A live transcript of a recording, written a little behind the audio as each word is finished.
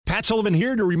Matt Sullivan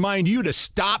here to remind you to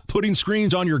stop putting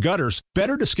screens on your gutters.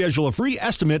 Better to schedule a free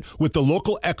estimate with the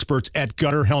local experts at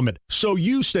Gutter Helmet so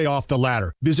you stay off the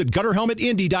ladder. Visit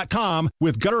GutterHelmetIndy.com.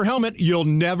 With Gutter Helmet, you'll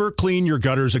never clean your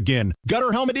gutters again.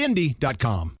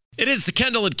 GutterHelmetIndy.com. It is the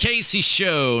Kendall and Casey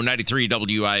Show, 93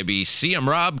 WIBC. I'm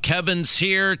Rob. Kevin's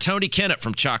here. Tony Kennett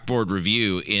from Chalkboard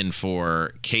Review in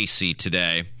for Casey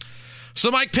today. So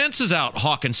Mike Pence is out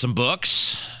hawking some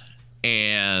books.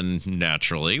 And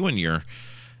naturally, when you're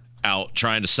out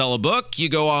trying to sell a book, you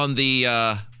go on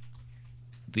the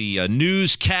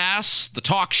newscasts, the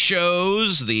talk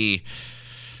shows, the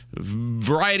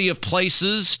variety of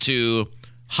places to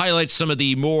highlight some of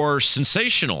the more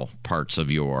sensational parts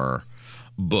of your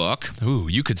book. Ooh,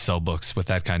 you could sell books with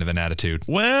that kind of an attitude.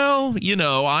 Well, you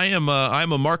know, I'm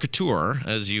a marketeur,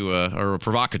 as you are a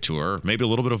provocateur, maybe a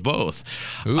little bit of both.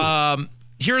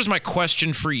 Here's my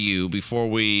question for you before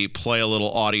we play a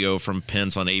little audio from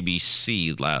Pence on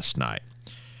ABC last night.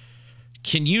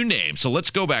 Can you name, so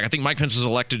let's go back. I think Mike Pence was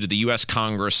elected to the U.S.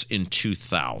 Congress in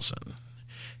 2000.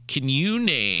 Can you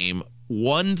name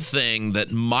one thing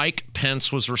that Mike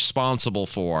Pence was responsible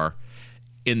for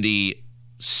in the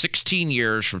 16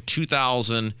 years from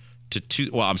 2000 to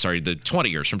the 20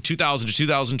 years from 2000 to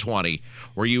 2020,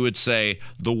 where you would say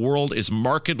the world is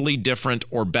markedly different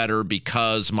or better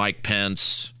because Mike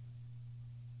Pence,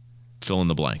 fill in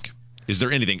the blank. Is there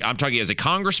anything? I'm talking as a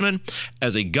congressman,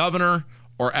 as a governor,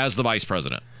 or as the vice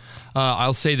president.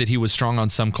 I'll say that he was strong on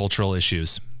some cultural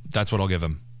issues. That's what I'll give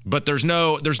him. But there's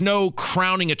no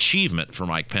crowning achievement for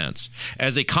Mike Pence.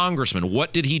 As a congressman,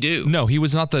 what did he do? No, he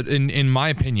was not in my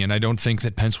opinion, I don't think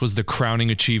that Pence was the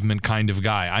crowning achievement kind of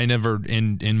guy. I never,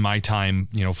 in my time,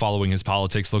 following his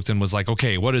politics, looked and was like,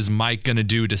 okay, what is Mike going to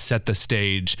do to set the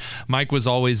stage? Mike was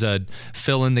always a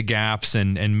fill in the gaps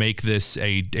and make this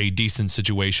a decent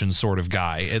situation sort of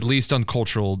guy, at least on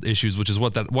cultural issues, which is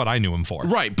what I knew him for.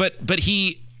 Right, but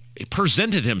he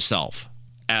presented himself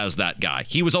as that guy.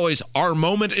 He was always our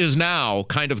moment is now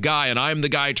kind of guy, and I'm the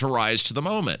guy to rise to the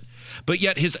moment. But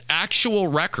yet his actual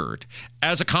record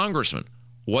as a congressman,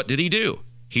 what did he do?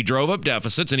 He drove up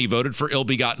deficits, and he voted for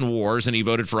ill-begotten wars, and he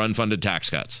voted for unfunded tax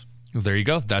cuts. Well, there you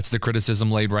go. That's the criticism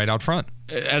laid right out front.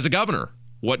 As a governor,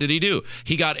 what did he do?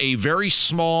 He got a very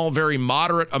small, very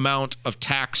moderate amount of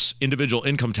individual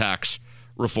income tax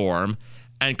reform,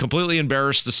 and completely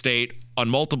embarrassed the state on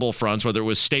multiple fronts, whether it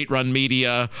was state-run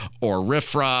media or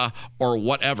RFRA or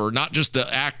whatever, not just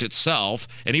the act itself.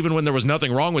 And even when there was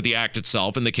nothing wrong with the act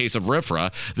itself, in the case of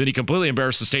RFRA, then he completely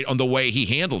embarrassed the state on the way he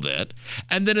handled it.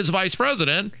 And then as vice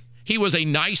president, he was a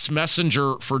nice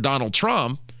messenger for Donald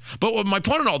Trump. But what my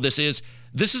point in all this is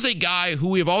a guy who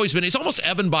we have always been, he's almost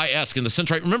Evan Bayh-esque in the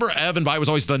sense, right? Remember, Evan Bayh was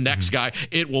always the next guy.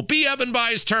 It will be Evan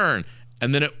Bayh's turn.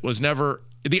 And then it was never.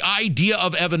 The idea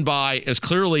of Evan Bayh is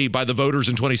clearly by the voters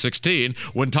in 2016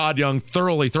 when Todd Young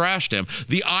thoroughly thrashed him.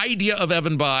 The idea of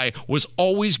Evan Bayh was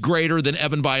always greater than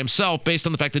Evan Bayh himself based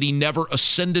on the fact that he never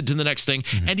ascended to the next thing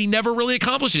and he never really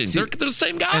accomplished anything. They're the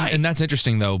same guy. And that's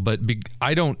interesting, though, but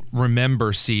I don't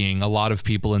remember seeing a lot of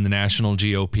people in the national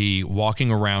GOP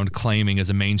walking around claiming as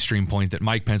a mainstream point that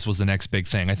Mike Pence was the next big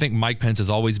thing. I think Mike Pence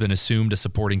has always been assumed a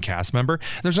supporting cast member.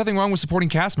 There's nothing wrong with supporting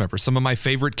cast members. Some of my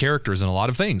favorite characters in a lot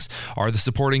of things are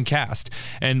the supporting cast.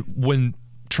 And when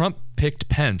Trump picked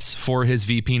Pence for his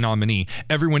VP nominee,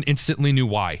 everyone instantly knew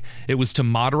why. It was to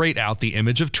moderate out the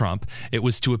image of Trump. It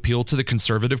was to appeal to the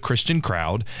conservative Christian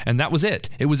crowd. And that was it.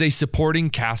 It was a supporting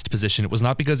cast position. It was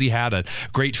not because he had a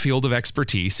great field of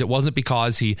expertise. It wasn't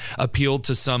because he appealed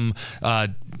to some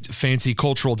fancy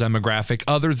cultural demographic,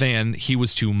 other than he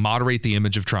was to moderate the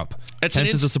image of Trump. Pence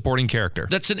is a supporting character.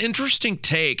 That's an interesting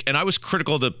take, and I was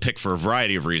critical of the pick for a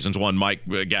variety of reasons. One, Mike,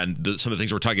 again, some of the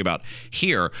things we're talking about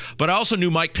here, but I also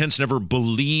knew Mike Pence never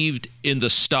believed in the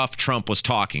stuff Trump was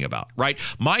talking about, right?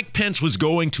 Mike Pence was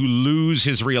going to lose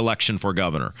his reelection for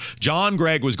governor. John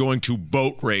Gregg was going to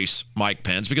boat race Mike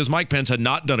Pence because Mike Pence had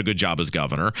not done a good job as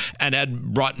governor and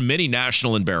had brought many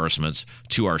national embarrassments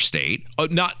to our state.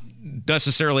 Not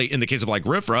necessarily in the case of like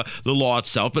RFRA, the law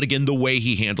itself, but again, the way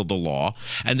he handled the law.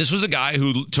 And this was a guy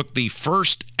who took the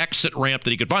first exit ramp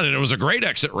that he could find, and it was a great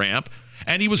exit ramp,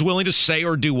 and he was willing to say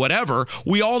or do whatever.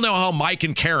 We all know how Mike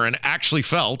and Karen actually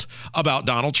felt about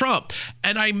Donald Trump.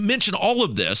 And I mention all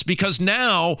of this because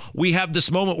now we have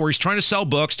this moment where he's trying to sell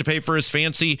books to pay for his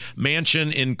fancy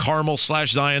mansion in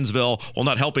Carmel/Zionsville, while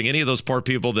not helping any of those poor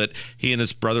people that he and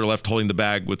his brother left holding the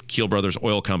bag with Keel Brothers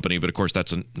Oil Company. But of course,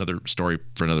 that's another story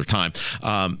for another time. We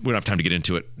don't have time to get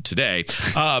into it today.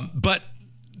 But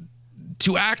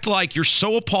to act like you're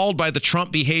so appalled by the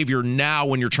Trump behavior now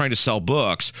when you're trying to sell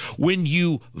books, when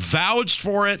you vouched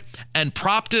for it and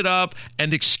propped it up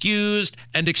and excused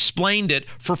and explained it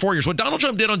for 4 years. What Donald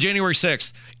Trump did on January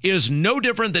 6th is no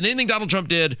different than anything Donald Trump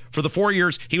did for the 4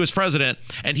 years he was president.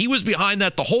 And he was behind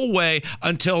that the whole way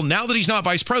until now that he's not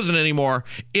vice president anymore.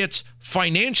 It's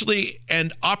financially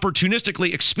and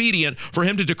opportunistically expedient for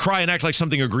him to decry and act like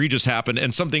something egregious happened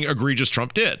and something egregious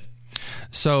Trump did.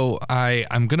 So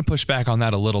I'm going to push back on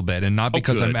that a little bit, and not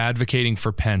because I'm advocating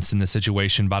for Pence in this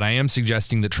situation, but I am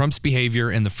suggesting that Trump's behavior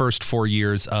in the first 4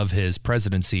 years of his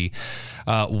presidency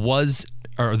was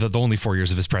or the only 4 years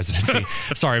of his presidency.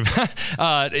 Sorry.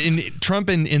 Trump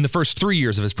in the first 3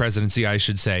 years of his presidency, I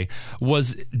should say,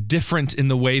 was different in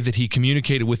the way that he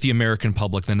communicated with the American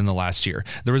public than in the last year.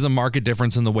 There was a marked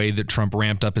difference in the way that Trump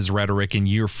ramped up his rhetoric in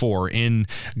year 4 in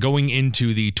going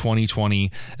into the 2020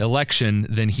 election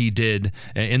than he did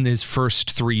in his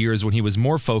first 3 years, when he was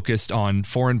more focused on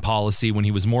foreign policy, when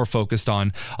he was more focused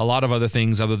on a lot of other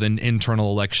things other than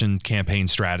internal election campaign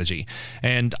strategy.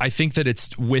 And I think that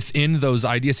it's within those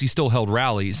ideas. He still held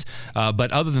rallies,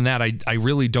 but other than that, I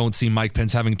really don't see Mike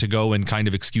Pence having to go and kind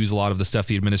of excuse a lot of the stuff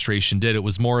the administration did. It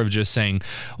was more of just saying,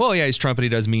 well, yeah, he's Trump and he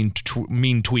does mean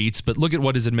tweets, but look at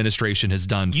what his administration has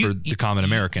done for the common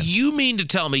American. You mean to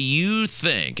tell me you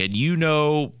think, and you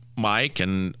know Mike,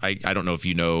 and I don't know if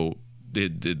you know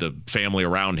the family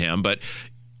around him, but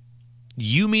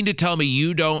you mean to tell me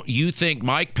you think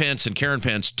Mike Pence and Karen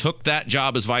Pence took that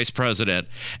job as vice president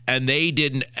and they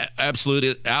didn't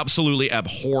absolutely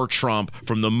abhor Trump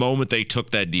from the moment they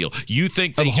took that deal? You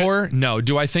think they abhor? No.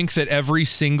 Do I think that every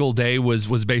single day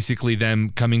was basically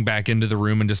them coming back into the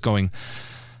room and just going,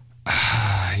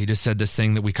 he just said this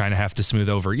thing that we kind of have to smooth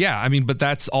over? Yeah, I mean, but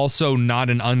that's also not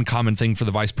an uncommon thing for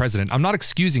the vice president. I'm not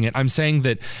excusing it. I'm saying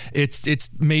that it's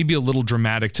maybe a little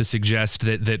dramatic to suggest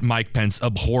that Mike Pence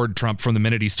abhorred Trump from the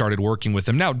minute he started working with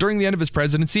him. Now, during the end of his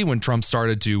presidency, when Trump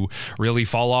started to really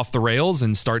fall off the rails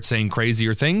and start saying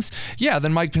crazier things, yeah,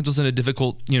 then Mike Pence was in a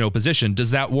difficult, position.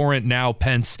 Does that warrant now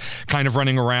Pence kind of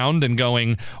running around and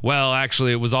going, well,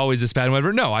 actually, it was always this bad and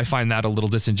whatever? No, I find that a little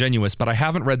disingenuous, but I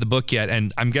haven't read the book yet,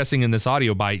 and I'm guessing in this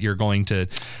audio bite you're going to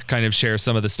kind of share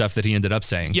some of the stuff that he ended up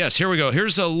saying. Yes, here we go.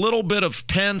 Here's a little bit of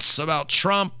Pence about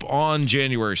Trump on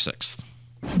January 6th.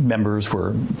 Members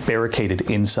were barricaded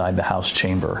inside the House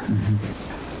chamber.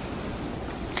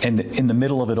 Mm-hmm. And in the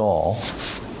middle of it all,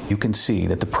 you can see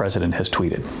that the president has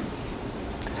tweeted.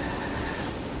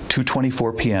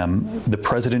 2:24 p.m., the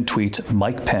president tweets,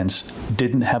 Mike Pence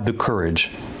didn't have the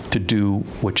courage to do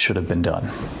what should have been done.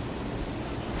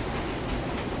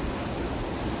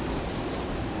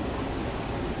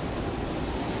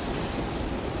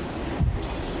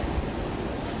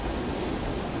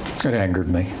 It angered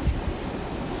me.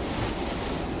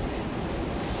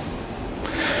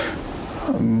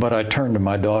 But I turned to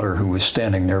my daughter, who was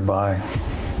standing nearby,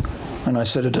 and I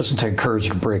said, it doesn't take courage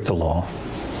to break the law.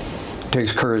 It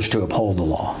takes courage to uphold the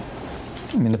law.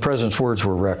 I mean, the president's words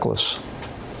were reckless.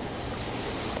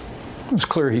 It was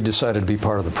clear he decided to be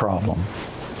part of the problem.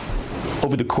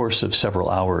 Over the course of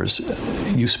several hours,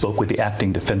 you spoke with the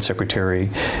acting defense secretary.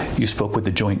 You spoke with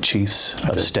the Joint Chiefs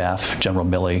of Staff, General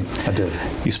Milley. I did.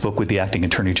 You spoke with the acting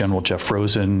Attorney General, Jeff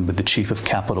Rosen, with the Chief of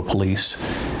Capitol Police.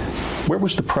 Where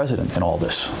was the president in all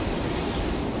this?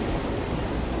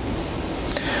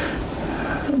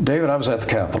 David, I was at the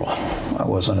Capitol. I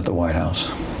wasn't at the White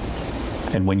House.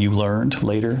 And when you learned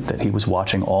later that he was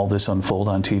watching all this unfold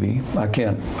on TV? I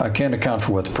can't account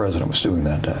for what the president was doing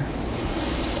that day.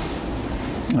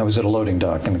 I was at a loading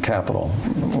dock in the Capitol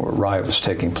where a riot was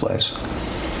taking place.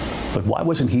 But why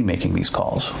wasn't he making these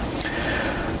calls?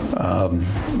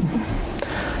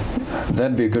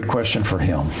 That'd be a good question for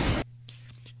him.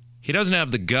 He doesn't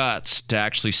have the guts to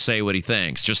actually say what he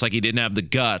thinks, just like he didn't have the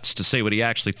guts to say what he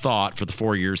actually thought for the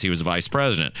 4 years he was vice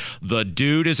president. The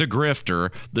dude is a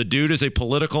grifter. The dude is a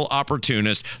political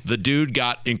opportunist. The dude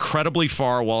got incredibly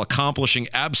far while accomplishing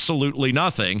absolutely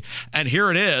nothing. And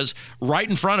here it is right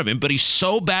in front of him, but he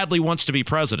so badly wants to be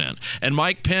president. And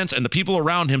Mike Pence and the people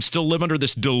around him still live under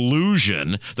this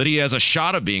delusion that he has a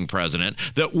shot of being president,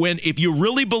 that if you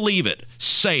really believe it,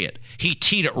 say it. He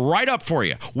teed it right up for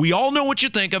you. We all know what you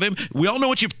think of him. We all know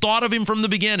what you've thought of him from the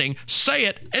beginning. Say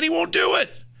it, and he won't do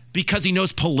it because he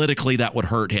knows politically that would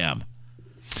hurt him.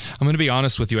 I'm going to be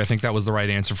honest with you. I think that was the right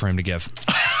answer for him to give.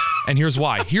 And here's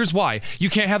why. You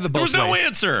can't have it both ways. There was no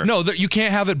answer. No, you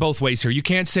can't have it both ways here. You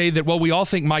can't say that, well, we all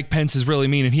think Mike Pence is really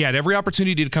mean, and he had every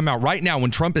opportunity to come out right now when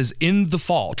Trump is in the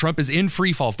fall. Trump is in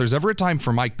free fall. If there's ever a time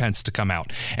for Mike Pence to come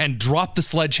out and drop the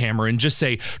sledgehammer and just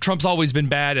say, Trump's always been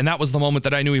bad, and that was the moment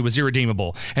that I knew he was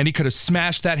irredeemable. And he could have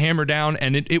smashed that hammer down,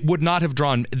 and it would not have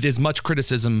drawn as much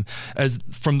criticism as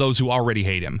from those who already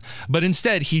hate him. But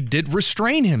instead, he did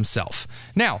restrain himself.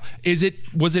 Now,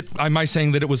 am I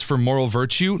saying that it was for moral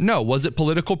virtue? No. Was it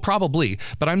political? Probably.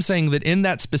 But I'm saying that in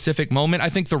that specific moment, I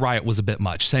think the riot was a bit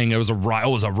much. Saying it was a riot. Oh,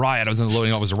 it was a riot. I was in the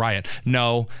loading. Oh, it was a riot.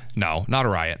 No, not a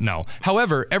riot. No.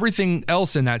 However, everything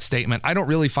else in that statement, I don't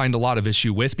really find a lot of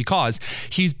issue with, because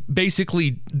he's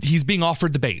being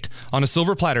offered the bait on a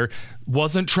silver platter.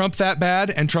 Wasn't Trump that bad?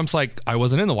 And Trump's like, I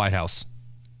wasn't in the White House.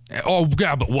 Oh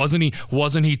yeah, but wasn't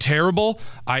he terrible?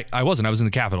 I wasn't. I was in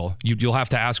the Capitol. You'll have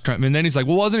to ask Trump. And then he's like,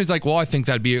 well, wasn't he? He's like, well, I think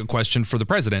that'd be a question for the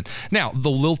president. Now, the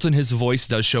lilt in his voice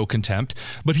does show contempt,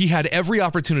 but he had every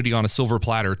opportunity on a silver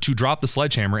platter to drop the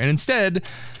sledgehammer, and instead,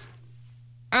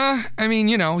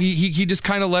 he just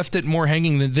kind of left it more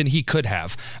hanging than he could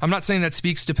have. I'm not saying that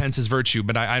speaks to Pence's virtue,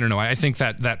 but I don't know. I think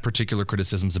that particular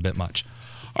criticism's a bit much.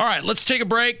 All right, let's take a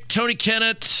break. Tony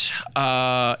Kennett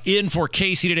in for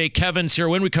Casey today. Kevin's here.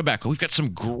 When we come back, we've got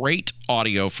some great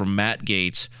audio from Matt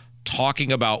Gaetz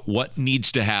talking about what needs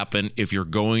to happen if you're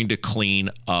going to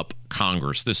clean up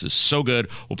Congress. This is so good.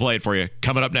 We'll play it for you.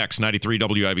 Coming up next, 93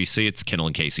 WIBC. It's Kendall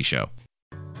and Casey Show.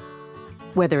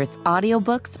 Whether it's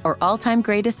audiobooks or all-time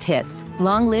greatest hits,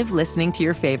 long live listening to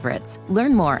your favorites.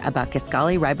 Learn more about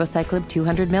Kisqali Ribociclib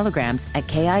 200 milligrams at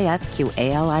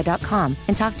KISQALI.com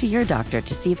and talk to your doctor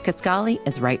to see if Kisqali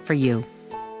is right for you.